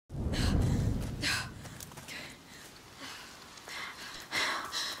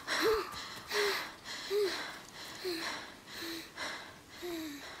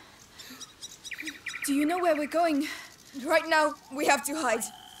know where we're going. Right now, we have to hide.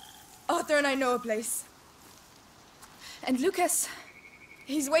 Arthur and I know a place. And Lucas?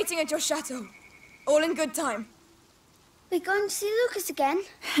 He's waiting at your chateau. All in good time. We're going to see Lucas again?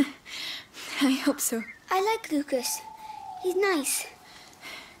 I hope so. I like Lucas. He's nice.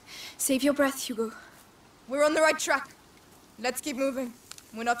 Save your breath, Hugo. We're on the right track. Let's keep moving.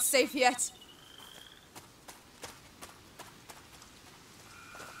 We're not safe yet.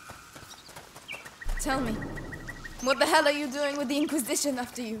 Tell me, what the hell are you doing with the Inquisition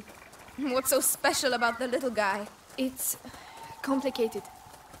after you? What's so special about the little guy? It's complicated.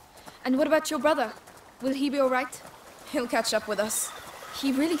 And what about your brother? Will he be all right? He'll catch up with us.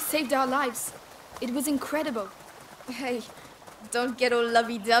 He really saved our lives. It was incredible. Hey, don't get all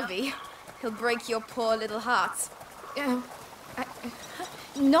lovey-dovey. He'll break your poor little heart.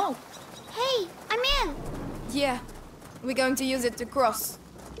 No. Hey, I'm in. Yeah, we're going to use it to cross.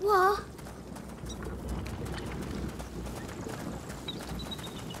 What?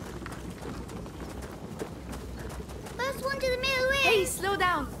 First one to the middle way. Hey, slow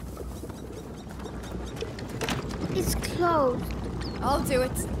down. It's closed. I'll do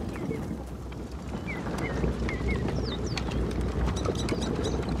it.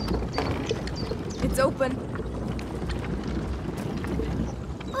 It's open.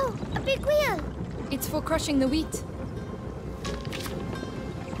 Oh, a big wheel. It's for crushing the wheat.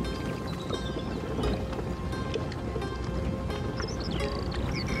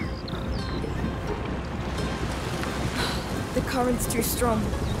 The current's too strong.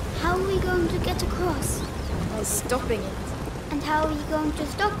 How are we going to get across? By stopping it. And how are you going to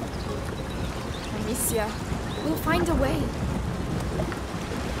stop it? Amicia. We'll find a way.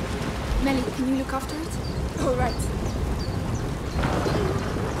 Melly, can you look after it? All right.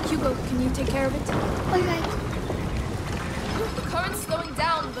 Hugo, can you take care of it? All right. The current's slowing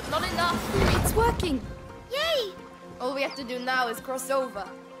down, but not enough. It's working. Yay! All we have to do now is cross over.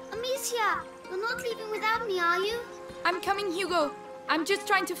 Amicia, you're not leaving without me, are you? I'm coming, Hugo. I'm just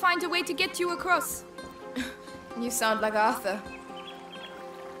trying to find a way to get you across. You sound like Arthur.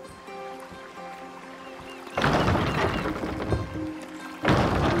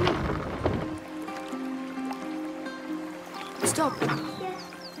 Stop.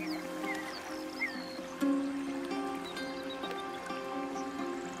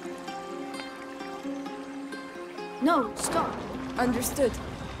 No, stop. Understood.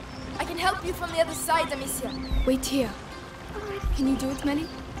 I can help you from the other side, Amicia. Wait here. Can you do it, Melly?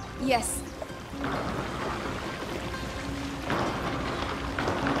 Yes.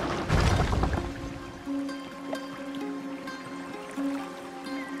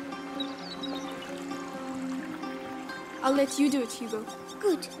 I'll let you do it, Hugo.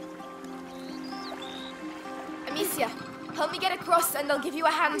 Good. Amicia, help me get across and I'll give you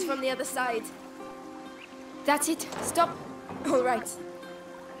a hand from the other side. That's it. Stop. All right.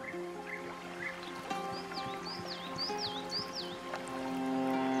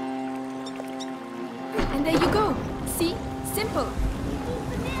 And there you go. See? Simple.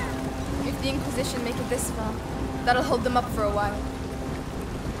 If the Inquisition make it this far, that'll hold them up for a while.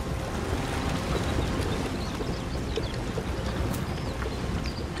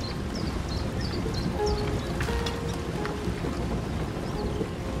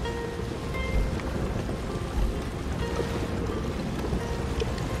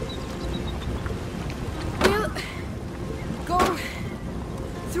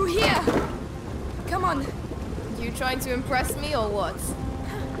 Trying to impress me or what?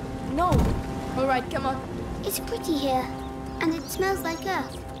 No. All right, come on. It's pretty here, and it smells like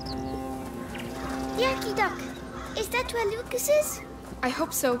earth. Yucky duck. Is that where Lucas is? I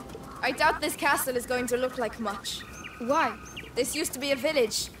hope so. I doubt this castle is going to look like much. Why? This used to be a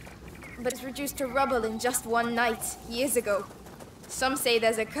village, but it's reduced to rubble in just one night, years ago. Some say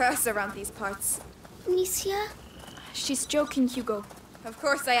there's a curse around these parts. Amicia? She's joking, Hugo. Of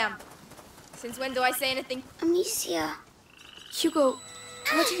course I am. Since when do I say anything? Amicia. Hugo,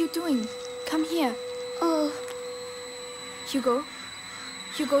 what are you doing? Come here. Oh. Hugo?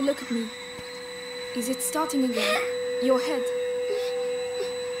 Hugo, look at me. Is it starting again? Your head.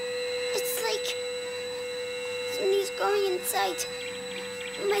 It's like somebody's going inside.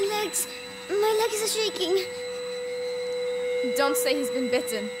 My legs are shaking. Don't say he's been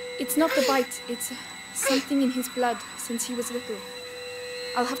bitten. It's not the bite. It's something in his blood since he was little.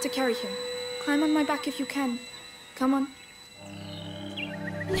 I'll have to carry him. Climb on my back if you can. Come on.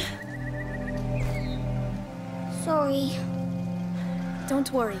 Sorry.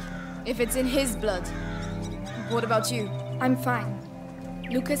 Don't worry. If it's in his blood, what about you? I'm fine.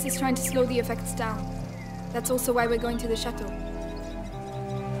 Lucas is trying to slow the effects down. That's also why we're going to the chateau.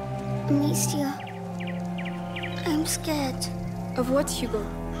 Amicia, I'm scared. Of what, Hugo?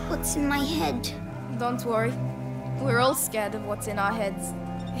 What's in my head? Don't worry. We're all scared of what's in our heads.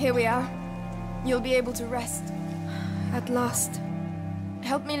 Here we are. You'll be able to rest. At last.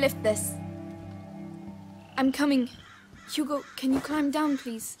 Help me lift this. I'm coming. Hugo, can you climb down,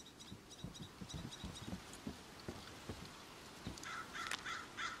 please?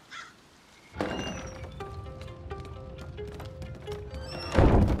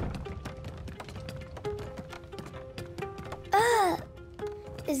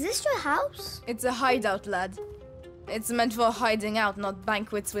 Is this your house? It's a hideout, lad. It's meant for hiding out, not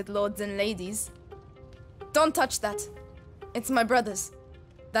banquets with lords and ladies. Don't touch that. It's my brother's.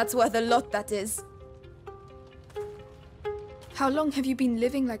 That's worth a lot, that is. How long have you been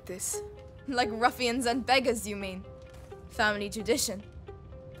living like this? Like ruffians and beggars, you mean? Family tradition.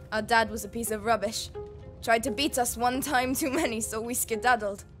 Our dad was a piece of rubbish. Tried to beat us one time too many, so we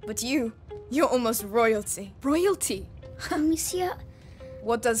skedaddled. But you're almost royalty. Royalty? Amicia,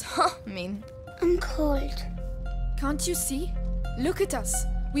 What does huh mean? I'm cold. Can't you see? Look at us.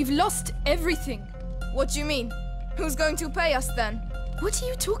 We've lost everything. What do you mean? Who's going to pay us then? What are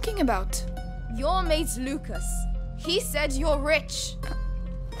you talking about? Your mate's Lucas. He said you're rich.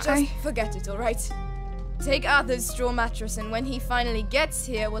 Just forget it, alright? Take Arthur's straw mattress, and when he finally gets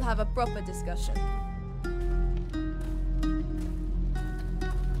here, we'll have a proper discussion.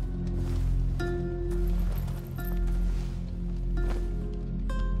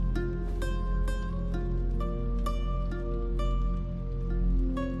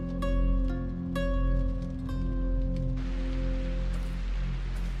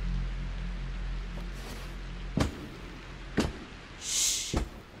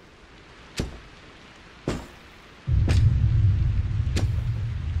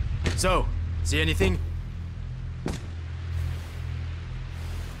 So, see anything?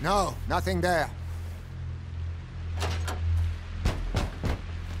 No, nothing there.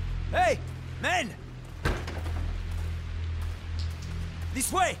 Hey, men!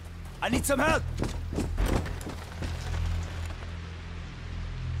 This way! I need some help!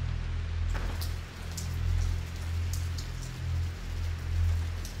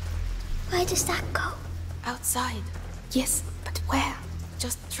 Where does that go? Outside. Yes, but where?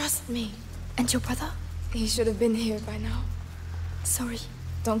 Just trust me. And your brother? He should have been here by now. Sorry.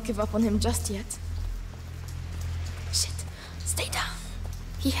 Don't give up on him just yet. Shit. Stay down.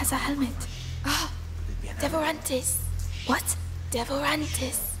 He has a helmet. Ah, Devorantis. What?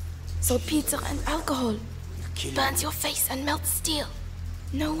 Devorantis. Saltpeter and alcohol. Burns your face and melts steel.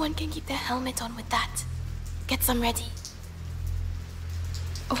 No one can keep their helmet on with that. Get some ready.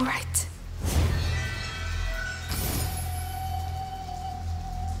 All right.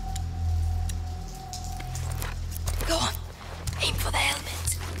 Go on. Aim for the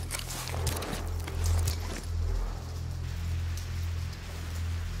helmet.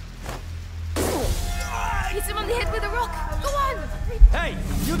 Hit him on the head with a rock. Go on. Hey,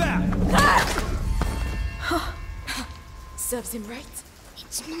 you there! Serves him right.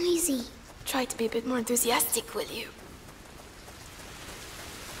 It's noisy. Try to be a bit more enthusiastic, will you?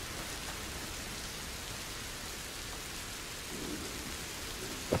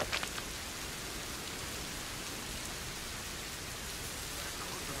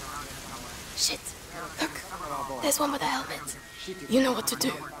 Shit. Look. There's one with a helmet. You know what to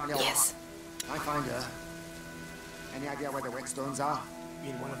do. Yes. I find her. Any idea where the whetstones are?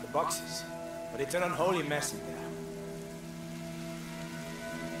 In one of the boxes. But it's an unholy mess in there.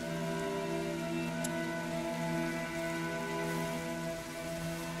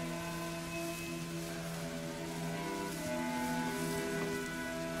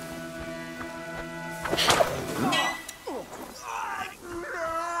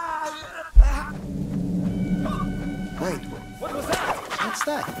 Wait, What was that? what's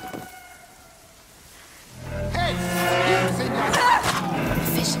that? Hey! You senor!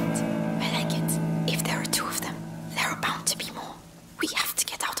 Efficient. I like it. If there are two of them, there are bound to be more. We have to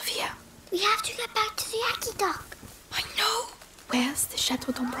get out of here. We have to get back to the Aki dock. I know. Where's the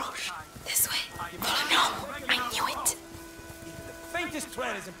Chateau d'Ambrage? This way. Follow me. No, I knew it. Even the faintest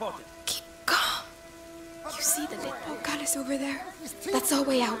trail is important. Keep calm. You see the lit portcullis over there? That's our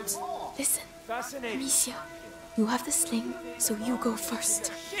way out. Listen, Fascinating. Amicia, you have the sling, so you go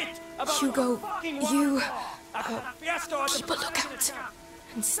first. Shit! About Hugo, fucking you Fiasco at the keep a lookout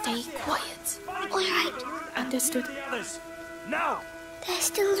and stay quiet. All right, Understood? the others. Now! they're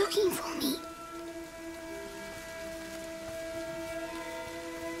still looking for me.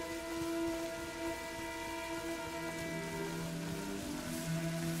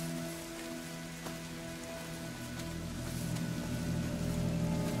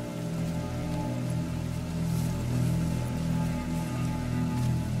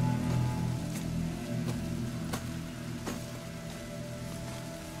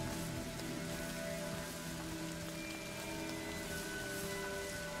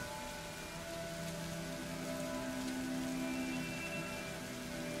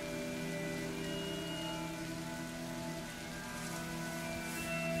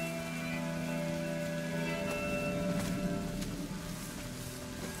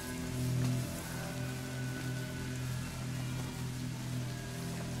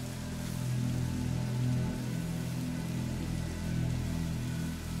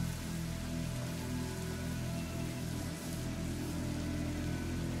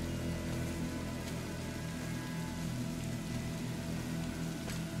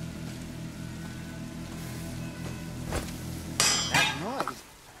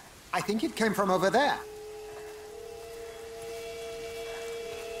 I think it came from over there.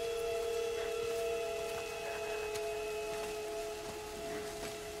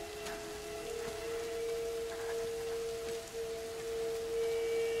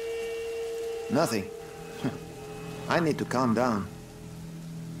 Nothing. I need to calm down.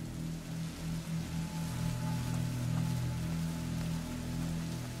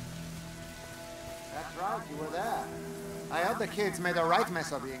 That's right, you were there. I heard the kids made a right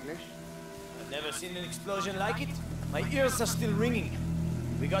mess of the English. I've never seen an explosion like it. My ears are still ringing.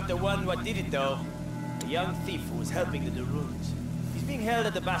 We got the one what did it though. A young thief who was helping the Runes. He's being held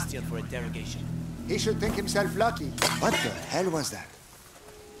at the Bastion for interrogation. He should think himself lucky. What the hell was that?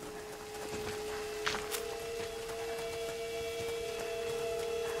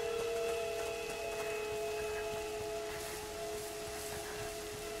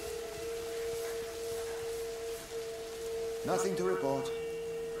 Nothing to report.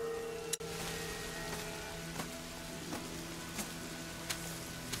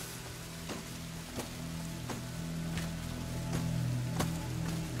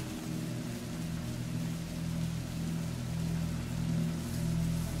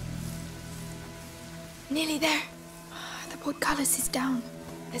 Nearly there. The portcullis is down.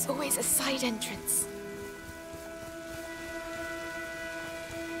 There's always a side entrance.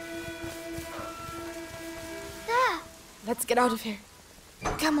 There! Let's get out of here.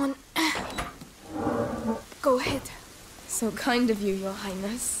 Come on. Go ahead. So kind of you, Your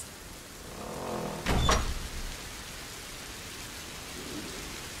Highness.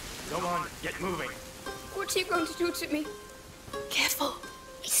 Come on, get moving. What are you going to do to me? Careful.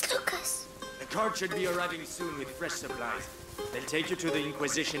 It's Lucas. The cart should be arriving soon with fresh supplies. They'll take you to the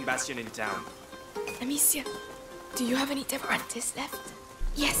Inquisition Bastion in town. Amicia, do you have any Devorantis left?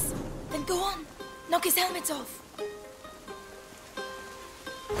 Yes. Then go on. Knock his helmet off.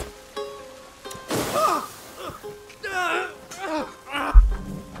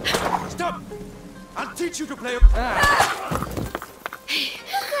 Stop! I'll teach you to play.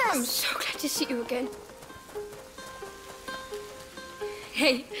 I'm so glad to see you again.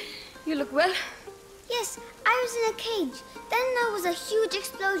 Hey, you look well. Yes, I was in a cage. Then there was a huge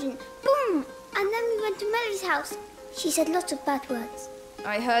explosion. Boom! And then we went to Mary's house. She said lots of bad words.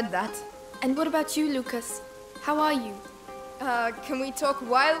 I heard that. And what about you, Lucas? How are you? Can we talk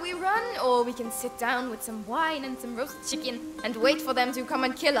while we run? Or we can sit down with some wine and some roast chicken and wait for them to come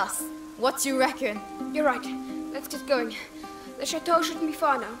and kill us? What you reckon? You're right. Let's get going. The chateau shouldn't be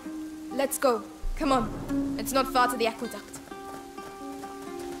far now. Let's go. Come on. It's not far to the aqueduct.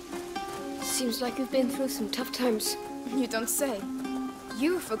 Seems like you've been through some tough times. You don't say.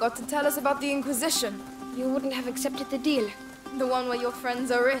 You forgot to tell us about the Inquisition. You wouldn't have accepted the deal. The one where your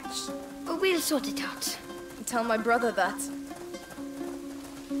friends are rich. But we'll sort it out. Tell my brother that.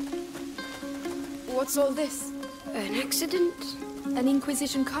 What's all this? An accident? An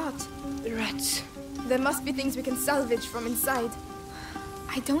Inquisition cart. Rats. There must be things we can salvage from inside.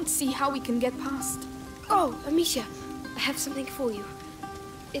 I don't see how we can get past. Oh, Amicia, I have something for you.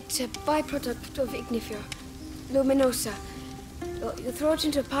 It's a byproduct of Ignifera. Luminosa. Well, you throw it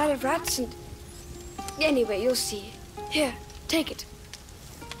into a pile of rats and... Anyway, you'll see. Here, take it.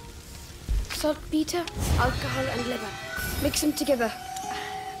 Saltpeter, alcohol and liver. Mix them together.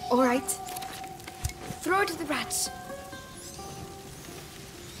 All right. Throw it at the rats.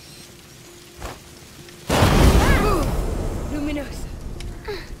 Luminosa.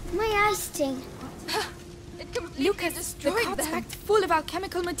 My eyes sting. It completely Lucas, the destroyed cart's them. packed full of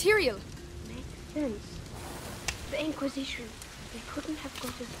alchemical material. Makes sense. The Inquisition. They couldn't have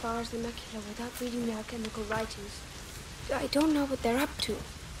got as far as the macula without reading the alchemical writings. I don't know what they're up to.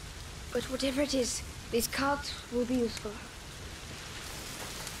 But whatever it is, these carts will be useful.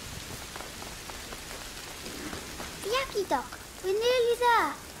 Yaki Doc, we're nearly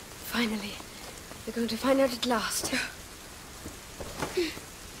there. Finally. We're going to find out at last.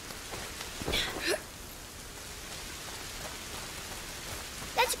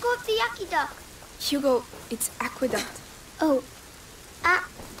 Let's go up the Yaki Doc. Hugo, it's aqueduct. Oh,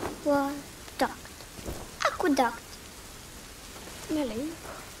 aqueduct. Aqueduct. Nelly,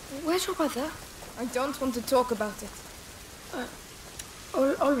 where's your brother? I don't want to talk about it.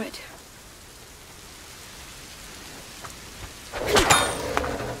 All right.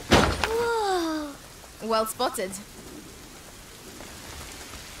 Whoa! Well spotted.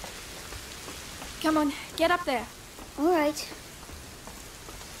 Come on, get up there. All right.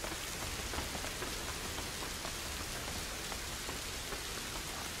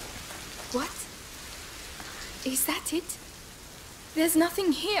 What? Is that it? There's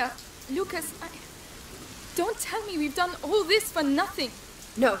nothing here. Lucas, don't tell me we've done all this for nothing.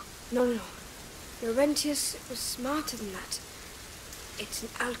 No, No. Laurentius was smarter than that. It's an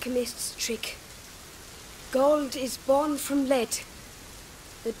alchemist's trick. Gold is born from lead.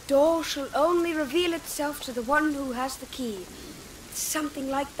 The door shall only reveal itself to the one who has the key. Something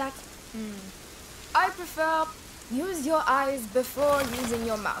like that. I prefer use your eyes before using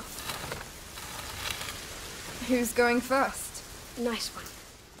your mouth. Who's going first? Nice one.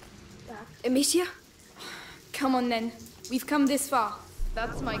 Amicia? Come on then. We've come this far.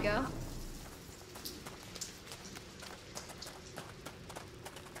 That's my girl.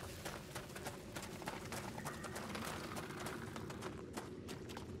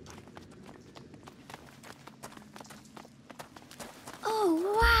 Oh,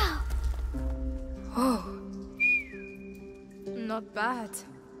 wow! Oh. Not bad.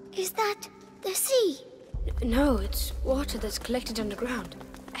 Is that the sea? No, it's water that's collected underground.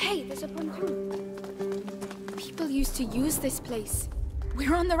 Hey, there's a pontoon. People used to use this place.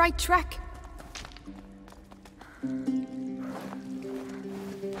 We're on the right track.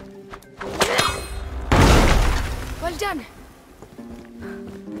 Well done.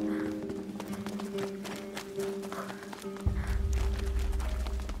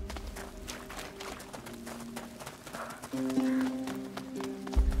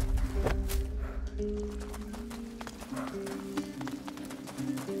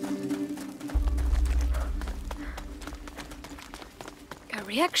 A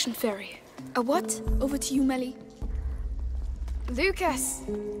reaction ferry. A what? Over to you, Melly. Lucas,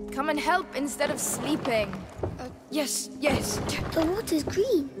 come and help instead of sleeping. Yes. The water's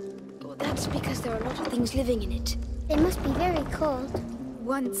green. Well, that's because there are a lot of things living in it. It must be very cold.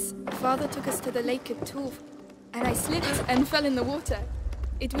 Once, Father took us to the lake at Tours, and I slipped and fell in the water.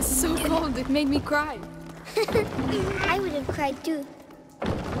 It was so cold, it made me cry. I would have cried too.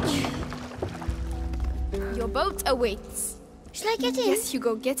 Your boat awaits. Shall I get in? Yes,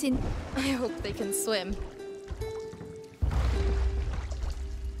 Hugo, get in. I hope they can swim.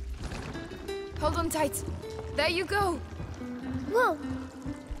 Hold on tight. There you go. Whoa!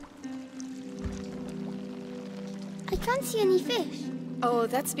 I can't see any fish. Oh,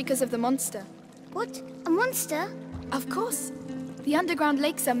 that's because of the monster. What? A monster? Of course. The underground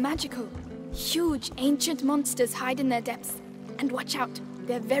lakes are magical. Huge, ancient monsters hide in their depths. And watch out,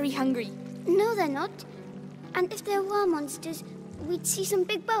 they're very hungry. No, they're not. And if there were monsters, we'd see some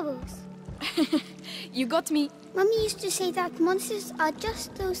big bubbles. You got me. Mummy used to say that monsters are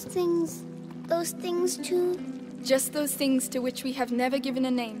just those things to... Just those things to which we have never given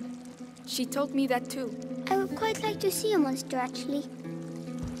a name. She told me that too. I would quite like to see a monster, actually.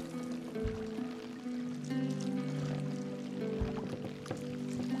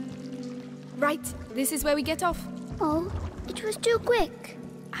 Right, this is where we get off. Oh, it was too quick.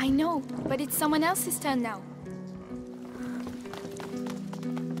 I know, but it's someone else's turn now.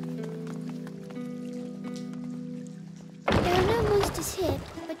 There are no monsters here,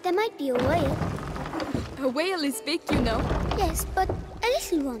 but there might be a whale. A whale is big, you know. Yes, but a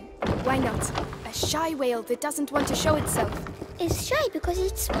little one. Why not? A shy whale that doesn't want to show itself. It's shy because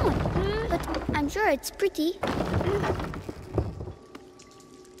it's small, but I'm sure it's pretty.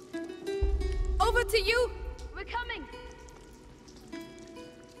 Over to you. We're coming.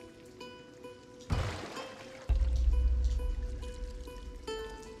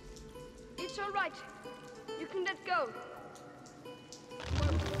 It's all right. You can let go.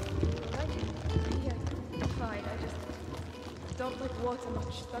 Yeah, fine. I just don't like water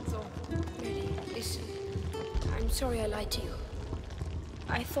much, that's all. Really, listen. I'm sorry I lied to you.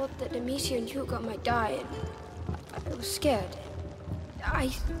 I thought that Amicia and Hugo might die, and I was scared.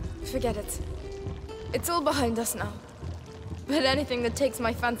 Forget it. It's all behind us now. But anything that takes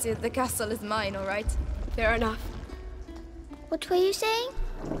my fancy at the castle is mine, all right? Fair enough. What were you saying?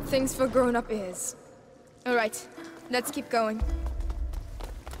 Things for grown-up ears. All right, let's keep going.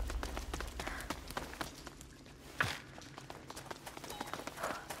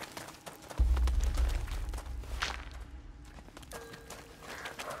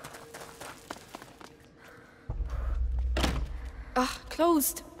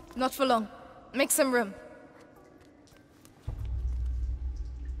 Closed. Not for long. Make some room.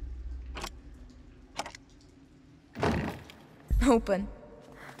 Open.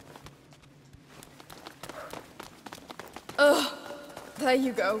 Ugh. There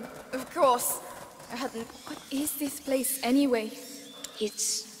you go. Of course. I hadn't... What is this place anyway?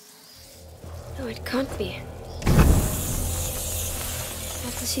 No, it can't be. I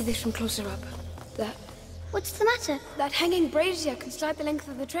have to see this from closer up. What's the matter? That hanging brazier can slide the length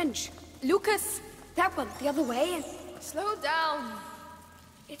of the trench. Lucas! That one, the other way. Slow down.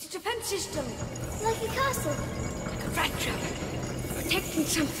 It's a defense system. Like a castle. Like a rat trap. For detecting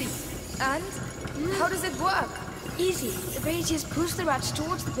something. And? How does it work? Easy. The radius pulls the rats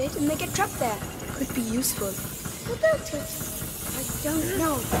towards the pit and they get trapped there. Could be useful. Who built it? I don't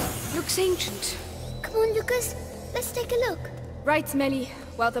know. Looks ancient. Come on, Lucas. Let's take a look. Right, Melly.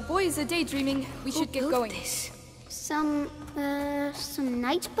 While the boys are daydreaming, we should get going. Some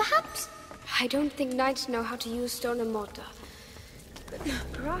knights, perhaps? I don't think knights know how to use stone and mortar. But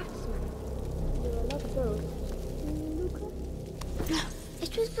craftsmen. There are a lot of those.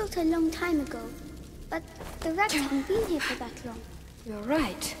 It was built a long time ago, but the rats haven't been here for that long. You're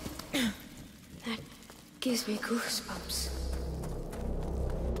right. That gives me goosebumps.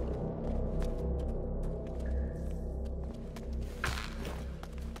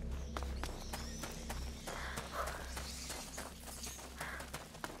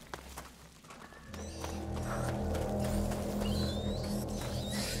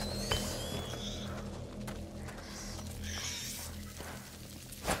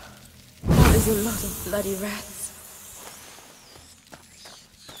 There's a lot of bloody rats.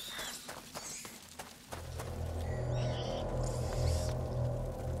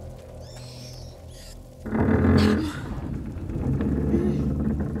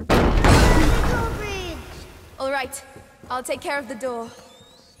 All right, I'll take care of the door.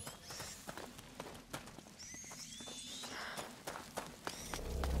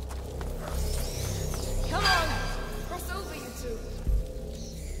 Come on, cross over, you two.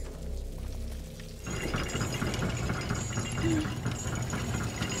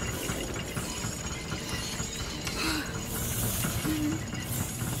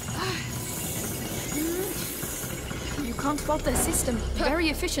 You can't fault their system. Very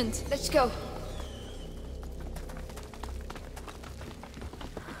efficient. Let's go.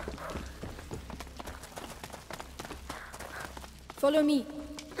 Follow me.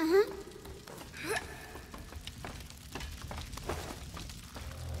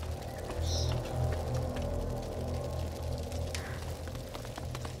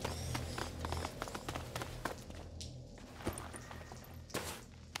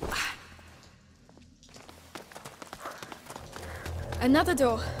 Another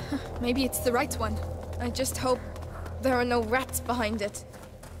door. Maybe it's the right one. I just hope there are no rats behind it.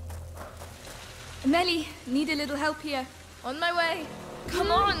 Melly, need a little help here. On my way.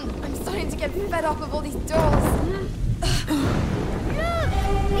 Come on! I'm starting to get fed up of all these doors. Look!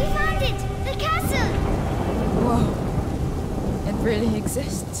 We found it! The castle! Whoa. It really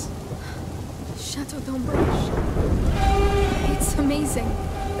exists. Chateau d'Ombrage. It's amazing.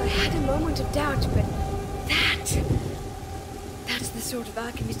 I had a moment of doubt, but that's the sort of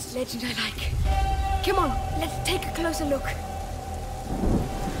alchemist's legend I like. Come on, let's take a closer look.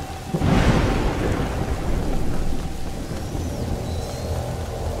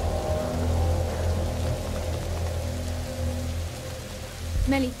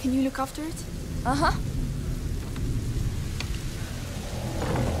 Melly, can you look after it? Uh-huh.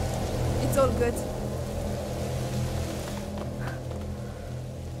 It's all good.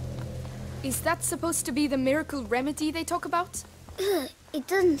 Is that supposed to be the miracle remedy they talk about? Ugh, it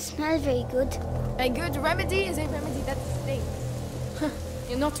doesn't smell very good. A good remedy is a remedy that stings.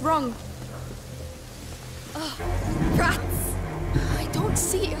 You're not wrong. Rats! I don't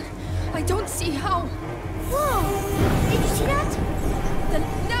see how. Whoa! Did you see that?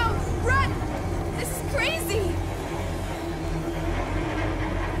 No! Run! This is crazy!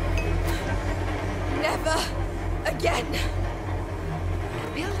 Never again! A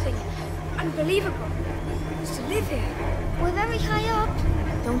building. Unbelievable. Used to live here. We're very high up.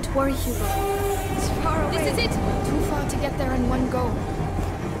 Don't worry, Hugo. It's far away. This is it. Too far to get there in one go.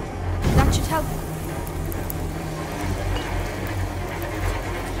 That should help.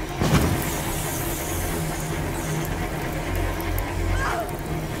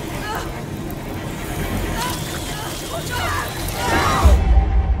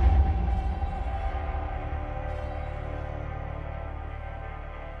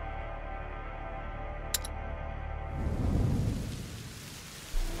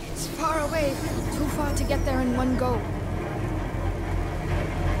 Too far to get there in one go.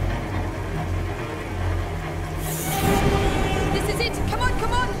 This is it! Come on,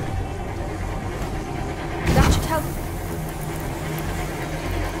 come on! That should help.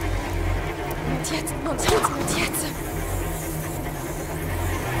 Not yet, not yet, not yet.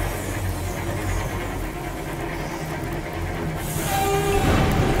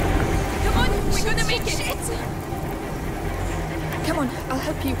 Come on, we're gonna make it! Come on, I'll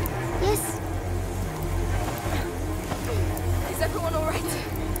help you. Yes. Is everyone all right?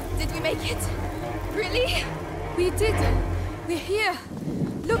 Did we make it? Really? We did. We're here.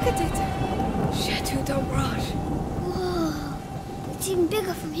 Look at it. Chateau d'Ombrage. Whoa. It's even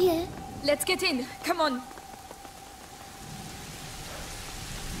bigger from here. Let's get in. Come on.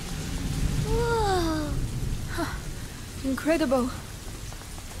 Whoa! Incredible.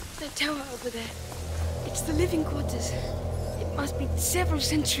 The tower over there. It's the living quarters. It must be several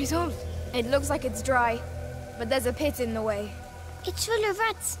centuries old. It looks like it's dry, but there's a pit in the way. It's full of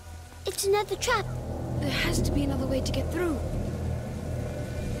rats. It's another trap. There has to be another way to get through.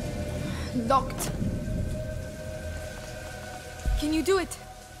 Locked. Can you do it?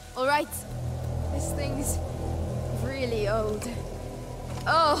 All right. This thing's really old.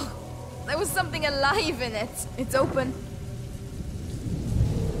 Oh, there was something alive in it. It's open.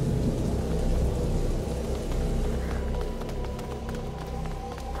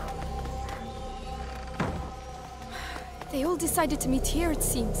 They all decided to meet here, it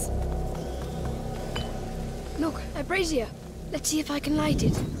seems. Look, a brazier. Let's see if I can light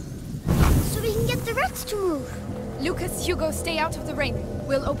it. So we can get the rats to move. Lucas, Hugo, stay out of the rain.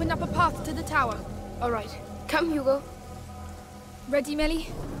 We'll open up a path to the tower. All right. Come, Hugo. Ready, Melly?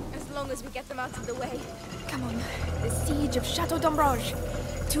 As long as we get them out of the way. Come on. The siege of Chateau d'Ombrage.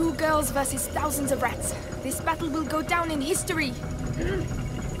 2 girls versus thousands of rats. This battle will go down in history.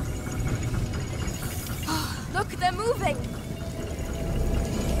 Look, they're moving!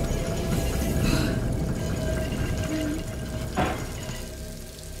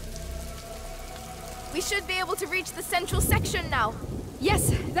 We should be able to reach the central section now.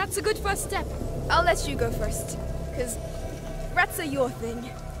 Yes, that's a good first step. I'll let you go first, because rats are your thing.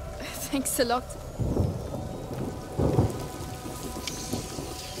 Thanks a lot.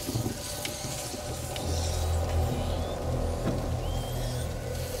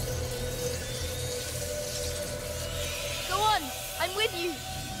 I'm with you.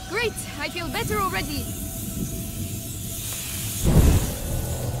 Great, I feel better already.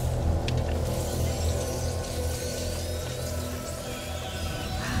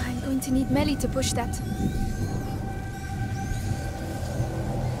 I'm going to need Melly to push that.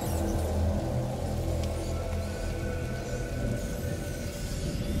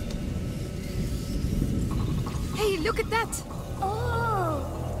 Hey, look at that! Oh!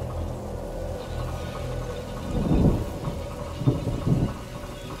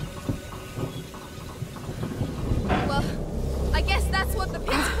 Well, I guess that's what the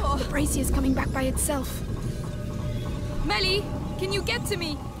pit's for. The brazier's coming back by itself. Melly, can you get to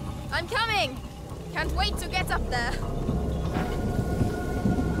me? I'm coming! Can't wait to get up there.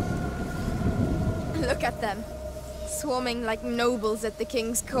 Look at them. Swarming like nobles at the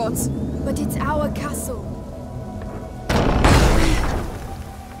king's court. But it's our castle.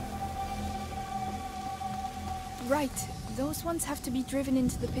 Right, those ones have to be driven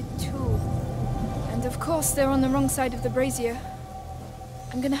into the pit too. And of course they're on the wrong side of the brazier.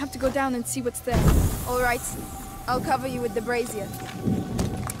 I'm gonna have to go down and see what's there. All right, I'll cover you with the brazier.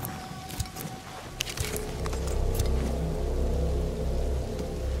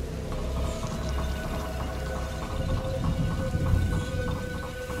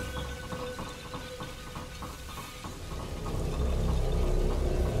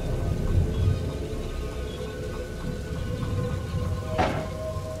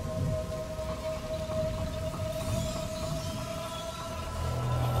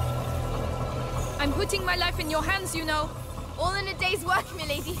 I'm putting my life in your hands, you know. All in a day's work,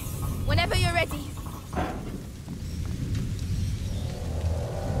 milady. Whenever you're ready.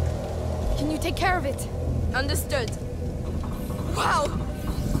 Can you take care of it? Understood. Wow!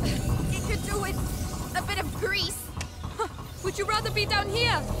 It could do with a bit of grease. Would you rather be down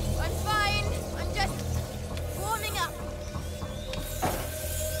here? I'm fine. I'm just warming up.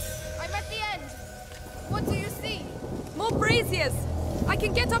 I'm at the end. What do you see? More braziers! I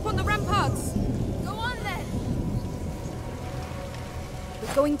can get up on the ramparts. Go on then.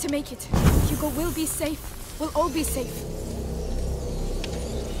 We're going to make it. Hugo will be safe. We'll all be safe.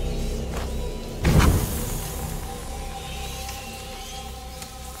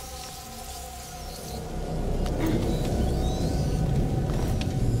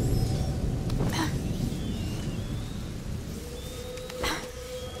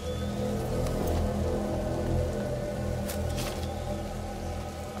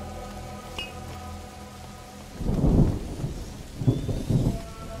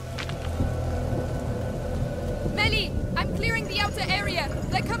 Melly, I'm clearing the outer area.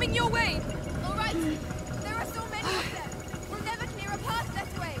 They're coming your way. All right. There are so many of them. We'll never clear a path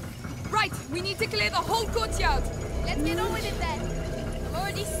that way. Right, we need to clear the whole courtyard. Let's get on with it then. I'm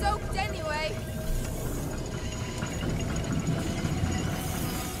already soaked anyway.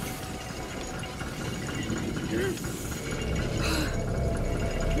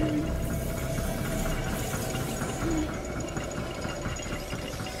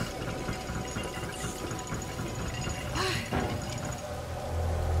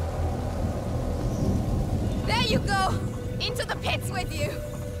 you go! Into the pits with you!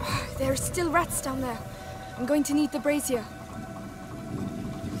 There are still rats down there. I'm going to need the brazier.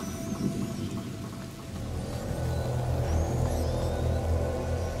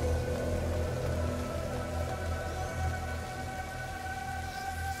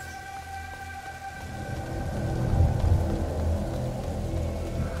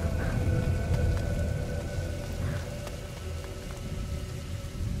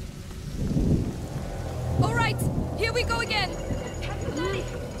 All right, here we go again.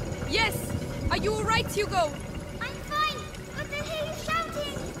 Yes, are you all right, Hugo? I'm fine. What the hell are you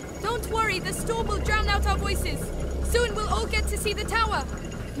shouting? Don't worry, the storm will drown out our voices. Soon we'll all get to see the tower.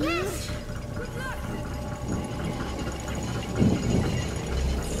 Yes.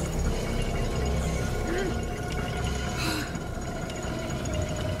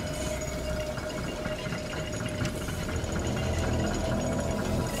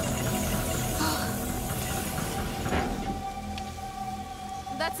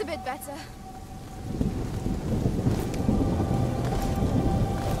 That's a bit better.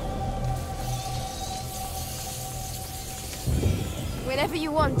 Whenever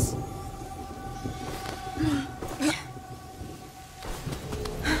you want.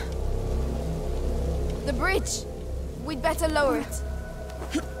 The bridge. We'd better lower it.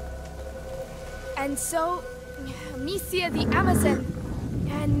 And so, Amicia the Amazon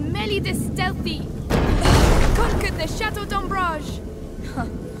and Melly the Stealthy conquered the Chateau d'Ombrage.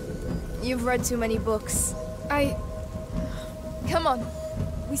 You've read too many books. Come on.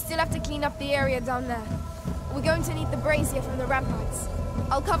 We still have to clean up the area down there. We're going to need the brazier from the ramparts.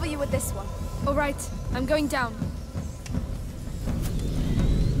 I'll cover you with this one. All right, I'm going down.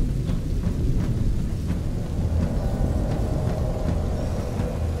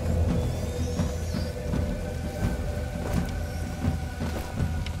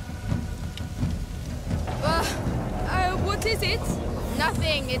 What is it?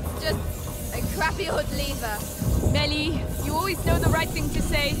 Nothing. It's just a crappy old lever. Melly, you always know the right thing to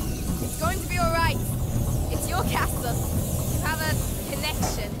say. It's going to be all right. It's your castle. You have a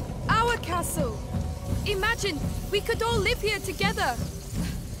connection. Our castle. Imagine, we could all live here together.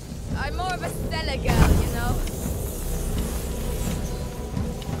 I'm more of a cellar girl, you know.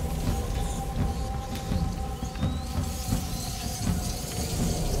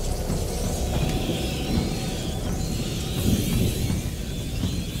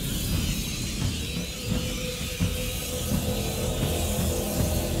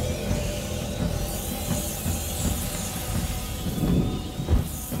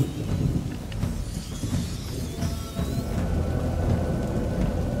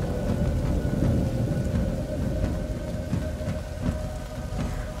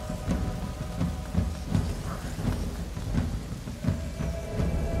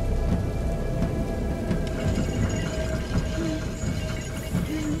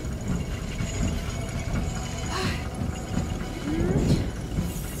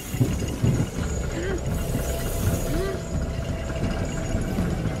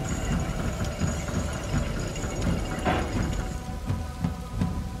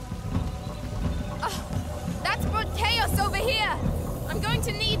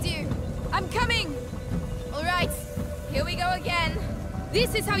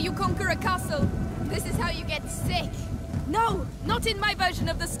 This is how you conquer a castle. This is how you get sick. No, not in my version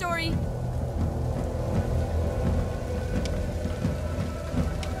of the story.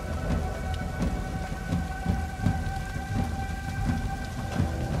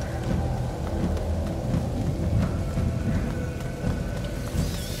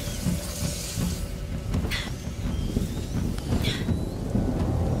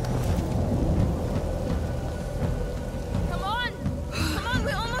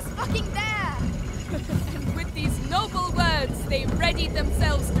 They readied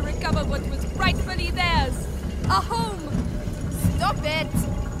themselves to recover what was rightfully theirs. A home! Stop it!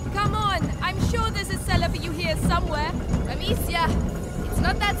 Come on, I'm sure there's a cellar for you here somewhere. Amicia, it's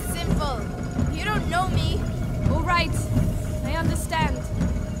not that simple. You don't know me. All right, I understand.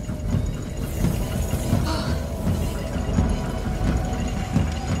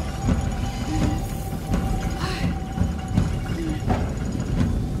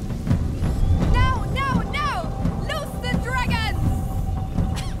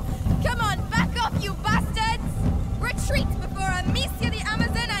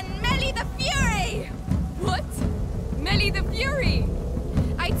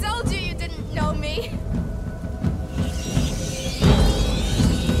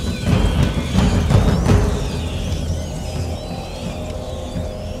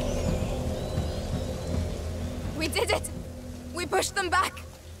 We did it! We pushed them back!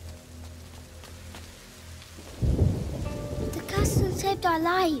 saved our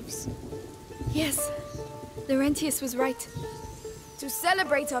lives. Yes, Laurentius was right. To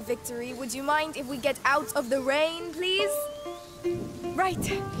celebrate our victory, would you mind if we get out of the rain, please? Right,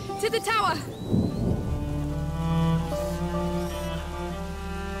 to the tower!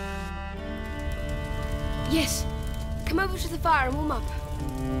 Yes. Come over to the fire and warm up.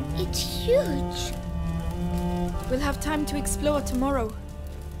 It's huge. We'll have time to explore tomorrow.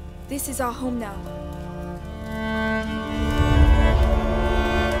 This is our home now.